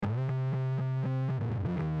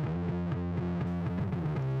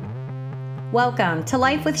Welcome to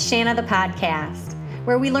Life with Shanna, the podcast,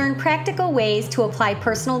 where we learn practical ways to apply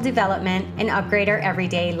personal development and upgrade our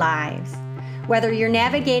everyday lives. Whether you're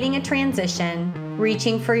navigating a transition,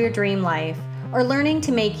 reaching for your dream life, or learning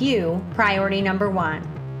to make you priority number one,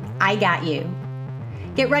 I got you.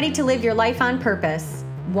 Get ready to live your life on purpose,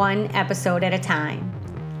 one episode at a time.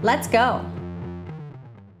 Let's go.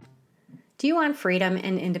 Do you want freedom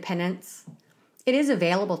and independence? It is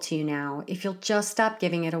available to you now if you'll just stop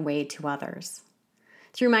giving it away to others.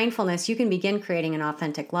 Through mindfulness, you can begin creating an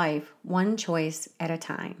authentic life, one choice at a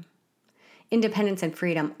time. Independence and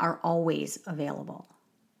freedom are always available.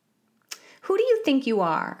 Who do you think you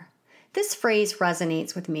are? This phrase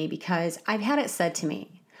resonates with me because I've had it said to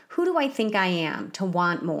me. Who do I think I am to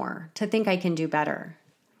want more, to think I can do better?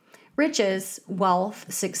 Riches,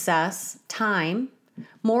 wealth, success, time,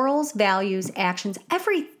 morals, values, actions,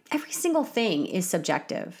 every single thing is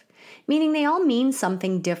subjective, meaning they all mean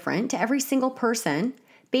something different to every single person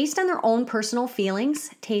based on their own personal feelings,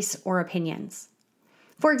 tastes, or opinions.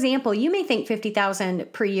 For example, you may think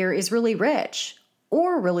 $50,000 per year is really rich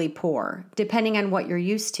or really poor, depending on what you're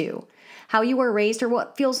used to, how you were raised, or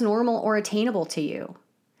what feels normal or attainable to you.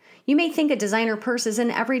 You may think a designer purse is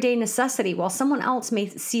an everyday necessity, while someone else may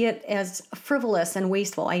see it as a frivolous and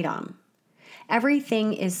wasteful item.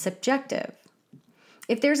 Everything is subjective.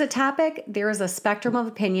 If there's a topic, there is a spectrum of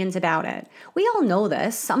opinions about it. We all know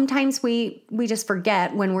this. Sometimes we just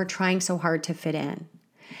forget when we're trying so hard to fit in.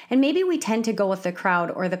 And maybe we tend to go with the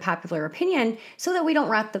crowd or the popular opinion so that we don't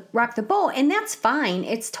rock the boat, and that's fine.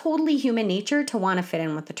 It's totally human nature to want to fit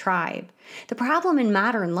in with the tribe. The problem in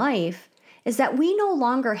modern life is that we no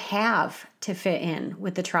longer have to fit in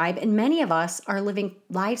with the tribe, and many of us are living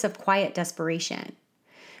lives of quiet desperation.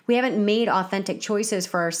 We haven't made authentic choices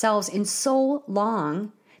for ourselves in so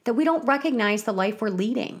long that we don't recognize the life we're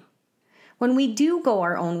leading. When we do go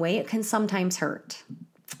our own way, it can sometimes hurt.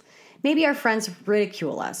 Maybe our friends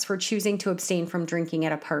ridicule us for choosing to abstain from drinking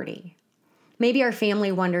at a party. Maybe our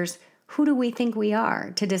family wonders, who do we think we are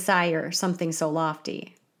to desire something so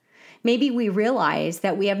lofty? Maybe we realize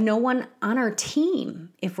that we have no one on our team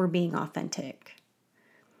if we're being authentic.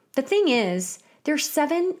 The thing is, there's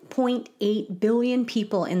 7.8 billion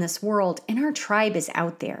people in this world, and our tribe is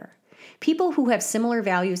out there. People who have similar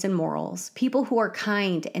values and morals, people who are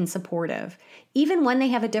kind and supportive, even when they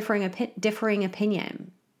have a differing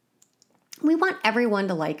opinion. We want everyone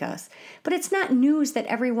to like us, but it's not news that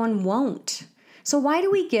everyone won't. So why do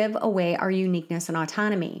we give away our uniqueness and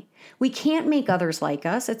autonomy? We can't make others like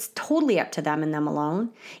us. It's totally up to them and them alone.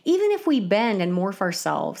 Even if we bend and morph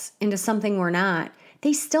ourselves into something we're not,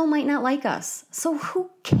 they still might not like us. So who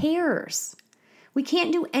cares? We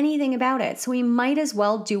can't do anything about it. So we might as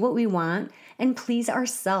well do what we want and please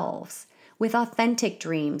ourselves with authentic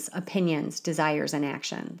dreams, opinions, desires, and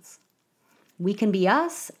actions. We can be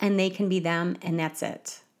us and they can be them, and that's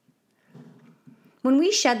it. When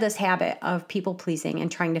we shed this habit of people pleasing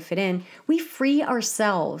and trying to fit in, we free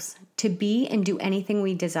ourselves to be and do anything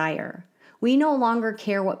we desire. We no longer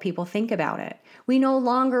care what people think about it. We no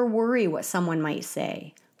longer worry what someone might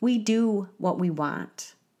say. We do what we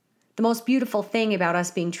want. The most beautiful thing about us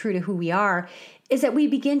being true to who we are is that we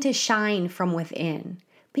begin to shine from within.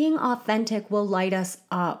 Being authentic will light us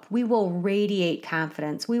up. We will radiate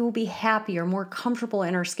confidence. We will be happier, more comfortable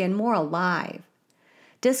in our skin, more alive.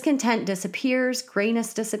 Discontent disappears,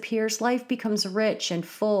 grayness disappears, life becomes rich and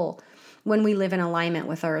full when we live in alignment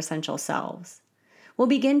with our essential selves. We'll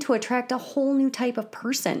begin to attract a whole new type of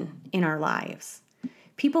person in our lives.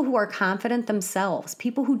 People who are confident themselves,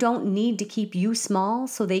 people who don't need to keep you small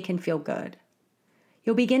so they can feel good.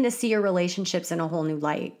 You'll begin to see your relationships in a whole new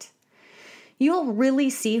light. You'll really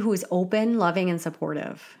see who's open, loving, and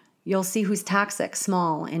supportive. You'll see who's toxic,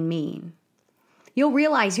 small, and mean. You'll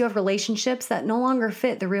realize you have relationships that no longer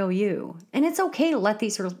fit the real you. And it's okay to let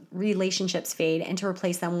these relationships fade and to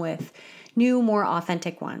replace them with new, more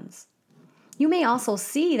authentic ones. You may also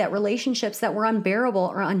see that relationships that were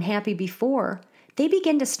unbearable or unhappy before, they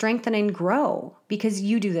begin to strengthen and grow because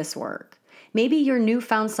you do this work. Maybe your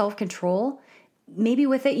newfound self-control, maybe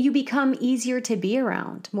with it you become easier to be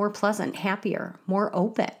around, more pleasant, happier, more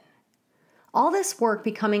open. All this work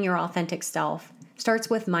becoming your authentic self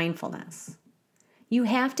starts with mindfulness. You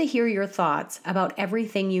have to hear your thoughts about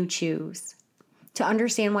everything you choose to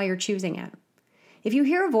understand why you're choosing it. If you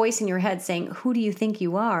hear a voice in your head saying, "Who do you think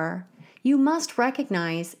you are?" you must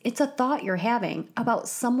recognize it's a thought you're having about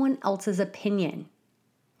someone else's opinion.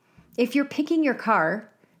 If you're picking your car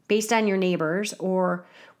based on your neighbors or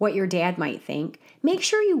what your dad might think, make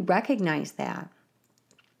sure you recognize that.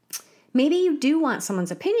 Maybe you do want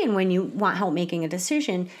someone's opinion when you want help making a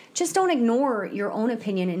decision. Just don't ignore your own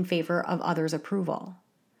opinion in favor of others' approval.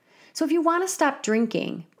 So if you want to stop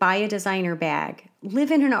drinking, buy a designer bag,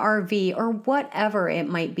 live in an RV, or whatever it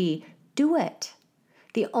might be, do it.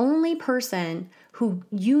 The only person who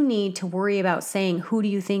you need to worry about saying, "Who do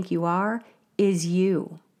you think you are?" is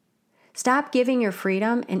you. Stop giving your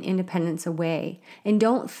freedom and independence away, and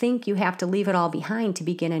don't think you have to leave it all behind to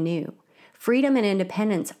begin anew. Freedom and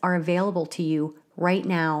independence are available to you right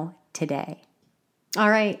now, today. All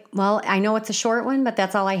right. Well, I know it's a short one, but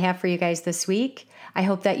that's all I have for you guys this week. I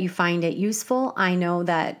hope that you find it useful. I know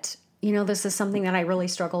that, this is something that I really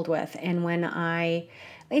struggled with. And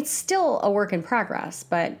it's still a work in progress,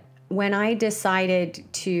 but when I decided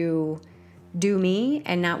to do me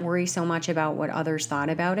and not worry so much about what others thought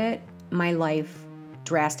about it, my life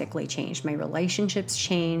drastically changed. My relationships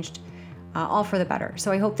changed, all for the better.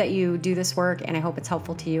 So I hope that you do this work, and I hope it's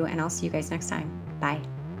helpful to you, and I'll see you guys next time. Bye.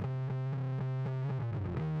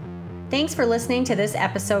 Thanks for listening to this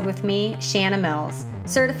episode with me, Shanna Mills,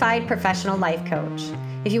 Certified Professional Life Coach.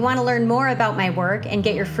 If you want to learn more about my work and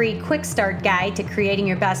get your free quick start guide to creating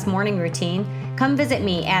your best morning routine, come visit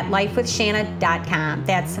me at lifewithshanna.com.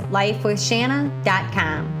 That's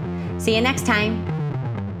lifewithshanna.com. See you next time.